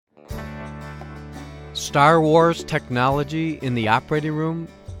Star Wars technology in the operating room?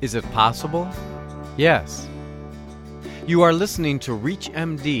 Is it possible? Yes. You are listening to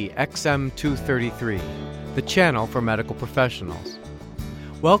ReachMD XM233, the channel for medical professionals.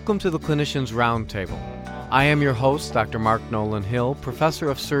 Welcome to the Clinicians Roundtable. I am your host, Dr. Mark Nolan Hill, professor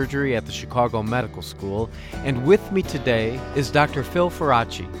of surgery at the Chicago Medical School, and with me today is Dr. Phil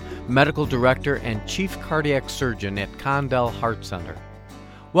Faraci, medical director and chief cardiac surgeon at Condell Heart Center.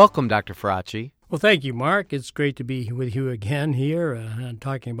 Welcome, Dr. Faraci. Well, thank you, Mark. It's great to be with you again here and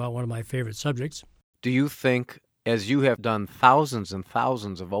talking about one of my favorite subjects. Do you think, as you have done thousands and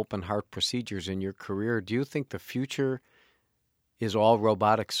thousands of open heart procedures in your career, do you think the future is all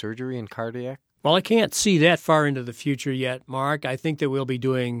robotic surgery and cardiac? Well, I can't see that far into the future yet, Mark. I think that we'll be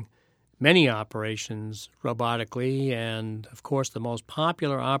doing many operations robotically, and of course the most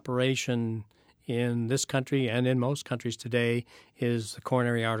popular operation in this country and in most countries today is the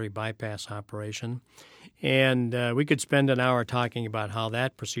coronary artery bypass operation. And we could spend an hour talking about how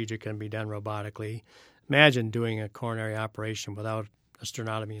that procedure can be done robotically. Imagine doing a coronary operation without a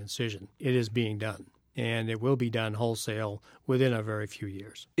sternotomy incision. It is being done, and it will be done wholesale within a very few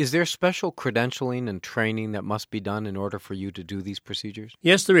years. Is there special credentialing and training that must be done in order for you to do these procedures?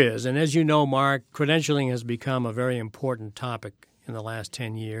 Yes, there is. And as you know, Mark, credentialing has become a very important topic in the last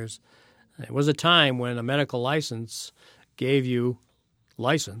 10 years. It was a time when a medical license gave you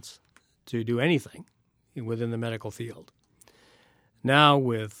license to do anything within the medical field. Now,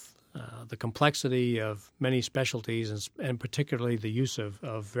 with the complexity of many specialties and particularly the use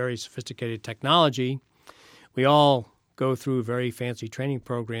of very sophisticated technology, we all go through very fancy training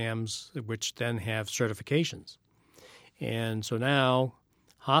programs which then have certifications. And so now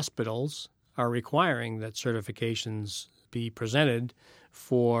hospitals are requiring that certifications be presented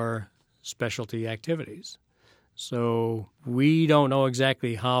for specialty activities. So we don't know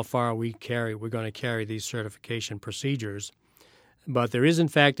exactly how far we're going to carry these certification procedures, but there is in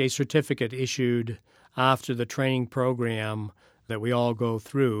fact a certificate issued after the training program that we all go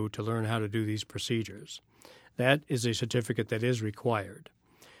through to learn how to do these procedures. That is a certificate that is required.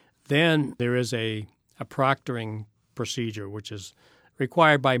 Then there is a proctoring procedure which is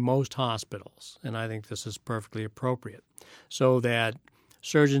required by most hospitals, and I think this is perfectly appropriate, so that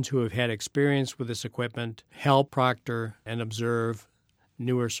surgeons who have had experience with this equipment help proctor and observe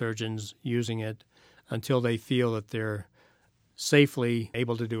newer surgeons using it until they feel that they're safely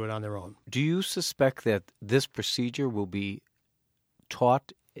able to do it on their own. Do you suspect that this procedure will be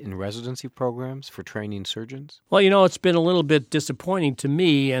taught in residency programs for training surgeons? Well, it's been a little bit disappointing to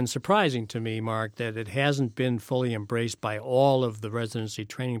me and surprising to me, Mark, that it hasn't been fully embraced by all of the residency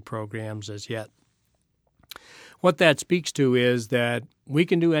training programs as yet. What that speaks to is that we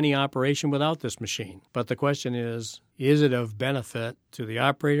can do any operation without this machine. But the question is it of benefit to the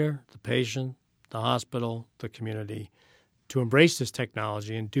operator, the patient, the hospital, the community to embrace this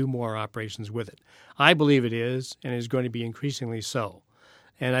technology and do more operations with it? I believe it is, and is going to be increasingly so.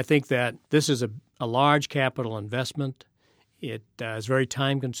 And I think that this is a large capital investment. It is very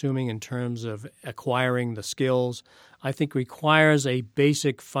time-consuming in terms of acquiring the skills. I think requires a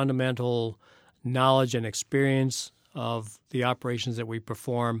basic fundamental knowledge and experience of the operations that we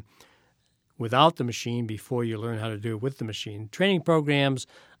perform without the machine before you learn how to do it with the machine. Training programs,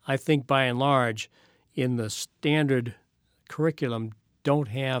 I think by and large, in the standard curriculum don't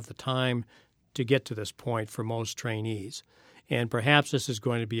have the time to get to this point for most trainees. And perhaps this is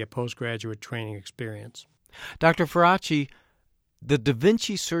going to be a postgraduate training experience. Dr. Faraci, the Da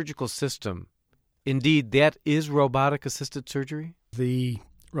Vinci surgical system, indeed, that is robotic-assisted surgery? The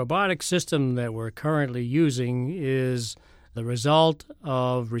robotic system that we're currently using is the result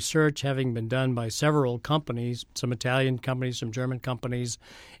of research having been done by several companies, some Italian companies, some German companies,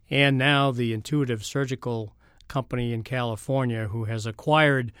 and now the Intuitive Surgical Company in California, who has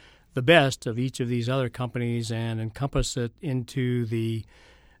acquired the best of each of these other companies and encompassed it into the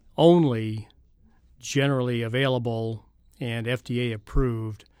only generally available and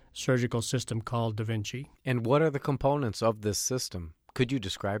FDA-approved surgical system called Da Vinci. And what are the components of this system? Could you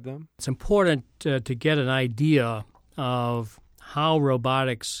describe them? It's important to get an idea of how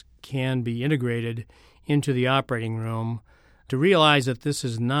robotics can be integrated into the operating room, to realize that this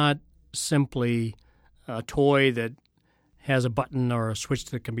is not simply a toy that has a button or a switch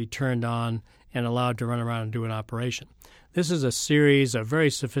that can be turned on and allowed to run around and do an operation. This is a series of very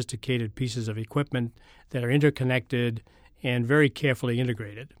sophisticated pieces of equipment that are interconnected and very carefully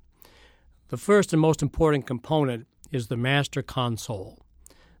integrated. The first and most important component is the master console.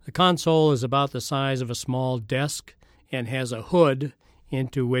 The console is about the size of a small desk and has a hood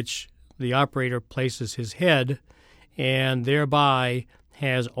into which the operator places his head and thereby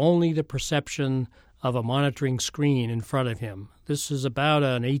has only the perception of a monitoring screen in front of him. This is about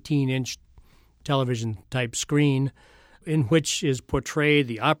an 18-inch television-type screen in which is portrayed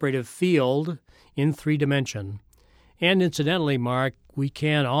the operative field in 3-dimension. And incidentally, Mark, we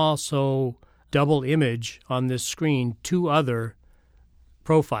can also double image on this screen 2 other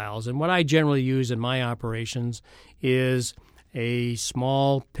profiles. And what I generally use in my operations is a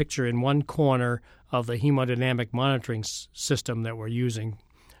small picture in one corner of the hemodynamic monitoring system that we're using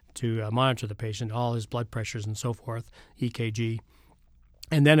to monitor the patient, all his blood pressures and so forth, EKG,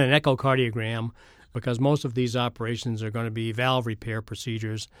 and then an echocardiogram, because most of these operations are going to be valve repair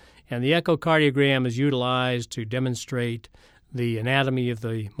procedures. And the echocardiogram is utilized to demonstrate the anatomy of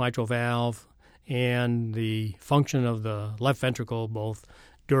the mitral valve and the function of the left ventricle, both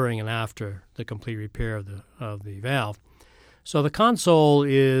during and after the complete repair of the valve. So the console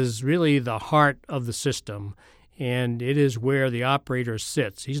is really the heart of the system, and it is where the operator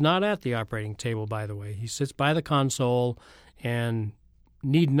sits. He's not at the operating table, by the way. He sits by the console and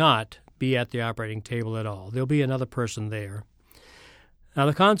need not be at the operating table at all. There'll be another person there. Now,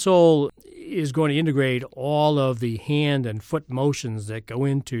 the console is going to integrate all of the hand and foot motions that go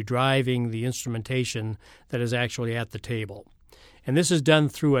into driving the instrumentation that is actually at the table. And this is done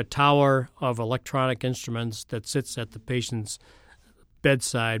through a tower of electronic instruments that sits at the patient's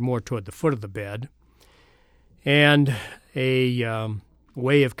bedside, more toward the foot of the bed, and a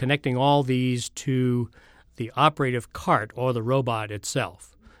way of connecting all these to the operative cart or the robot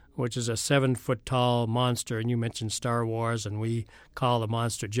itself, which is a 7-foot-tall monster. And you mentioned Star Wars, and we call the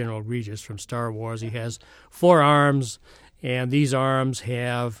monster General Grievous from Star Wars. He has 4 arms, and these arms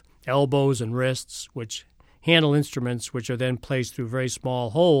have elbows and wrists, which handle instruments which are then placed through very small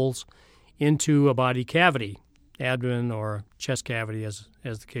holes into a body cavity, abdomen or chest cavity as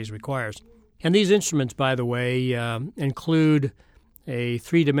the case requires. And these instruments, by the way, include a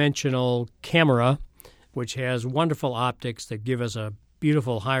 3-dimensional camera, which has wonderful optics that give us a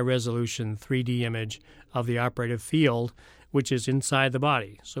beautiful high-resolution 3D image of the operative field, which is inside the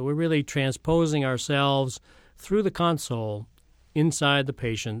body. So we're really transposing ourselves through the console inside the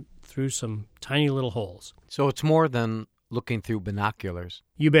patient through some tiny little holes. So it's more than looking through binoculars.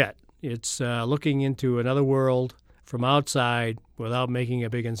 You bet. It's looking into another world from outside without making a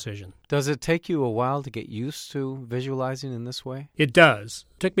big incision. Does it take you a while to get used to visualizing in this way? It does.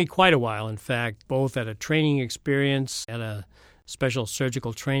 It took me quite a while, in fact, both at a training experience at a special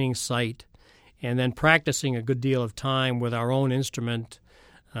surgical training site and then practicing a good deal of time with our own instrument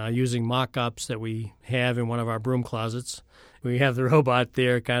using mock-ups that we have in one of our broom closets. We have the robot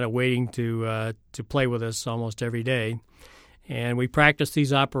there kind of waiting to play with us almost every day. And we practice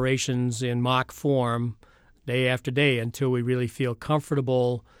these operations in mock form day after day until we really feel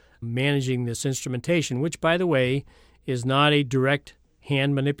comfortable managing this instrumentation, which, by the way, is not a direct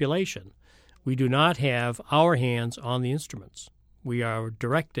hand manipulation. We do not have our hands on the instruments. We are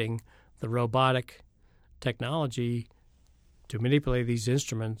directing the robotic technology to manipulate these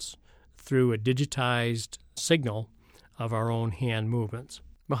instruments through a digitized signal of our own hand movements.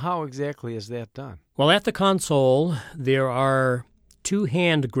 Well, how exactly is that done? Well, at the console, there are 2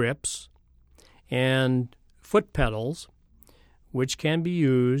 hand grips and foot pedals, which can be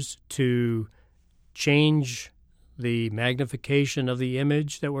used to change the magnification of the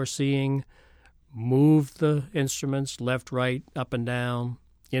image that we're seeing, move the instruments left, right, up and down,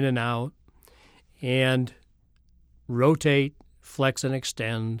 in and out, and rotate, flex, and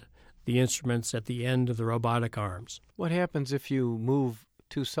extend the instruments at the end of the robotic arms. What happens if you move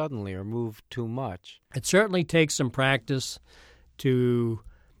too suddenly or move too much? It certainly takes some practice to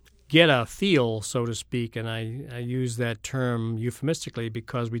get a feel, so to speak, and I use that term euphemistically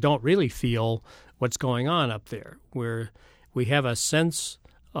because we don't really feel what's going on up there. We have a sense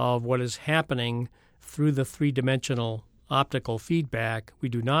of what is happening through the 3-dimensional optical feedback. We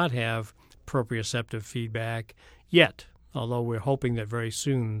do not have proprioceptive feedback yet, although we're hoping that very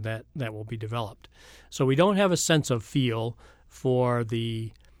soon that will be developed. So we don't have a sense of feel for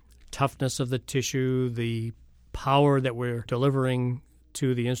the toughness of the tissue, the power that we're delivering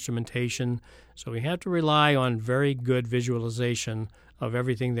to the instrumentation. So we have to rely on very good visualization of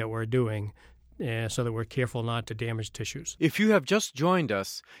everything that we're doing so that we're careful not to damage tissues. If you have just joined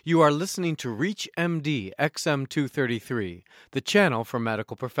us, you are listening to ReachMD XM233, the channel for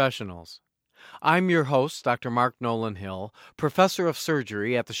medical professionals. I'm your host, Dr. Mark Nolan Hill, professor of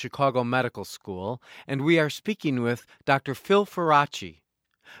surgery at the Chicago Medical School, and we are speaking with Dr. Phil Faraci,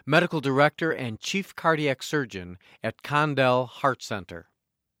 medical director and chief cardiac surgeon at Condell Heart Center.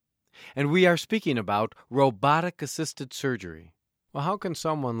 And we are speaking about robotic-assisted surgery. Well, how can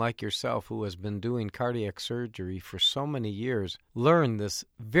someone like yourself who has been doing cardiac surgery for so many years learn this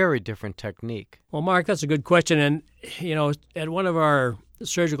very different technique? Well, Mark, that's a good question. And, at one of our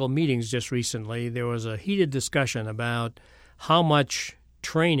surgical meetings just recently, there was a heated discussion about how much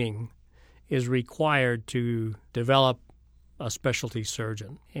training is required to develop a specialty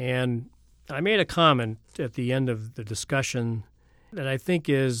surgeon. And I made a comment at the end of the discussion that I think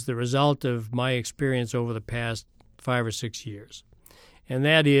is the result of my experience over the past 5 or 6 years. And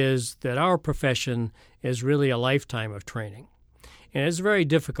that is that our profession is really a lifetime of training. And it's very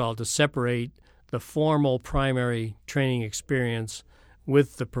difficult to separate the formal primary training experience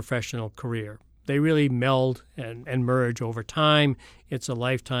with the professional career. They really meld and merge over time. It's a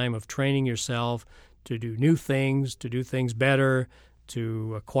lifetime of training yourself to do new things, to do things better,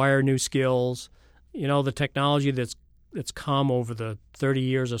 to acquire new skills. The technology that's come over the 30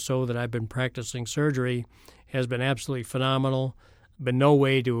 years or so that I've been practicing surgery has been absolutely phenomenal. Been no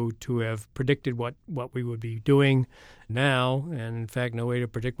way to have predicted what we would be doing now, and in fact, no way to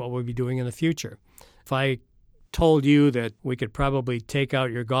predict what we'll be doing in the future. If I told you that we could probably take out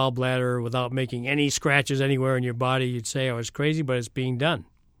your gallbladder without making any scratches anywhere in your body, you'd say I was crazy, but it's being done.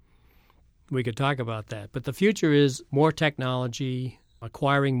 We could talk about that. But the future is more technology,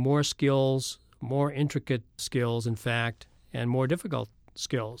 acquiring more skills, more intricate skills, in fact, and more difficult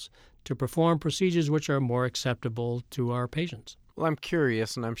skills to perform procedures which are more acceptable to our patients. Well, I'm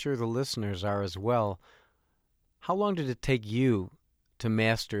curious, and I'm sure the listeners are as well. How long did it take you to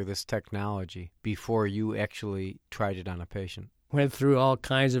master this technology before you actually tried it on a patient? Went through all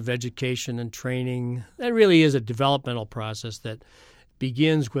kinds of education and training. That really is a developmental process that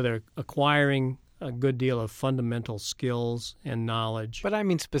begins with acquiring a good deal of fundamental skills and knowledge. But I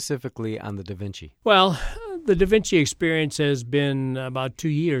mean specifically on the Da Vinci. Well, the Da Vinci experience has been about 2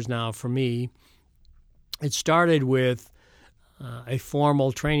 years now for me. It started with a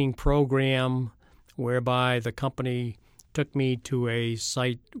formal training program whereby the company took me to a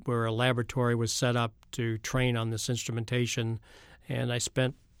site where a laboratory was set up to train on this instrumentation, and I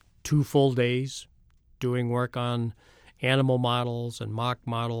spent 2 full days doing work on animal models and mock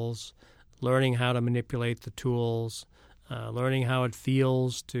models, learning how to manipulate the tools, learning how it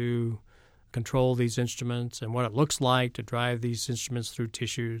feels to control these instruments and what it looks like to drive these instruments through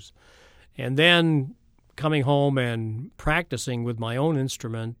tissues, and then coming home and practicing with my own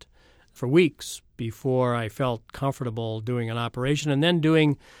instrument for weeks before I felt comfortable doing an operation, and then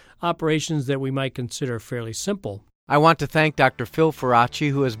doing operations that we might consider fairly simple. I want to thank Dr. Phil Faraci,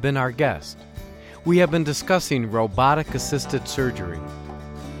 who has been our guest. We have been discussing robotic-assisted surgery.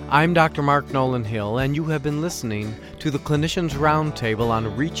 I'm Dr. Mark Nolan Hill, and you have been listening to the Clinicians Roundtable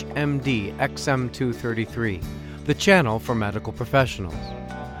on ReachMD XM233, the channel for medical professionals.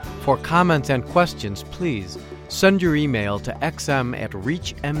 For comments and questions, please send your email to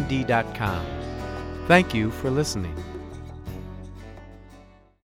xm@reachmd.com. Thank you for listening.